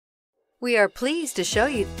We are pleased to show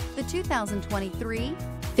you the 2023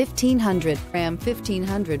 1500. Ram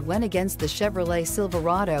 1500 went against the Chevrolet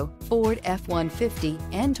Silverado, Ford F-150,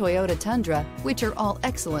 and Toyota Tundra, which are all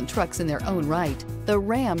excellent trucks in their own right. The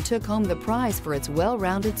Ram took home the prize for its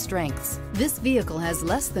well-rounded strengths. This vehicle has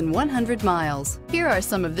less than 100 miles. Here are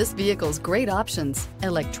some of this vehicle's great options: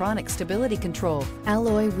 electronic stability control,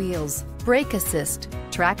 alloy wheels, brake assist,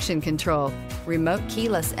 traction control, remote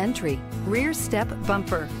keyless entry, rear step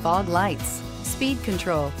bumper, fog lights, speed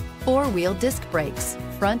control, four-wheel disc brakes,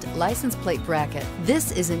 front license plate bracket.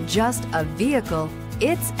 This isn't just a vehicle,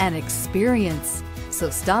 it's an experience.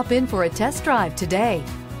 So stop in for a test drive today.